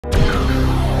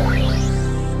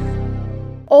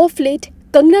Of late,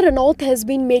 Kangana Ranaut has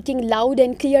been making loud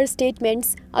and clear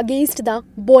statements against the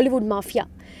Bollywood mafia.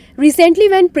 Recently,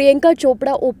 when Priyanka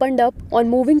Chopra opened up on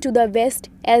moving to the West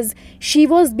as she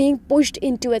was being pushed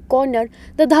into a corner,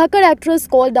 the Dhakar actress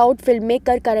called out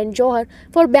filmmaker Karan Johar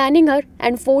for banning her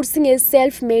and forcing his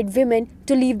self-made women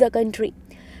to leave the country.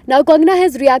 Now, Kangana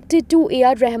has reacted to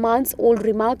AR Rahman's old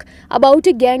remark about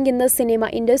a gang in the cinema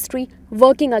industry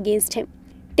working against him.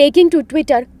 Taking to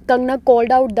Twitter, Kangana called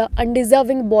out the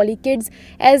undeserving Bolly kids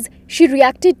as she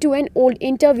reacted to an old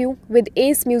interview with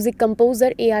ace music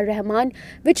composer AR Rahman,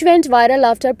 which went viral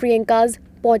after Priyanka's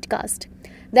podcast.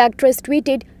 The actress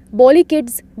tweeted, "Bolly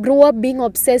kids grow up being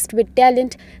obsessed with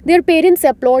talent, their parents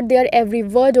applaud their every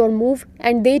word or move,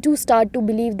 and they too start to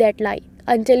believe that lie,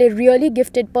 until a really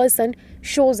gifted person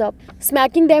shows up,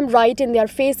 smacking them right in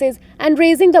their faces and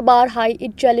raising the bar high.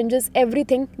 It challenges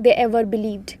everything they ever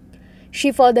believed." She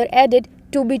further added,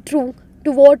 "To be true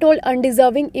to what all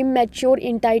undeserving, immature,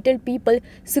 entitled people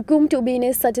succumb to be in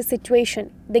such a situation.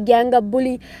 They gang up,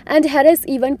 bully and harass,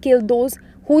 even kill those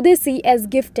who they see as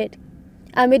gifted.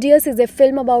 Amadeus is a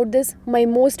film about this, my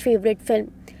most favorite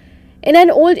film." In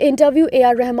an old interview,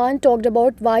 AR Rahman talked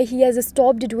about why he has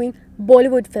stopped doing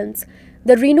Bollywood films.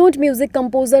 The renowned music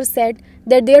composer said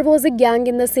that there was a gang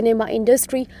in the cinema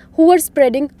industry who were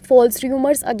spreading false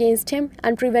rumors against him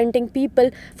and preventing people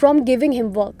from giving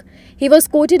him work. He was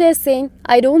quoted as saying,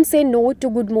 "I don't say no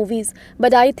to good movies,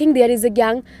 but I think there is a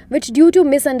gang which, due to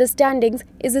misunderstandings,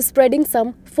 is spreading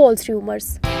some false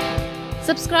rumors."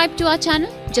 Subscribe to our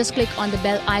channel. Just click on the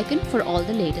bell icon for all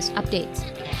the latest updates.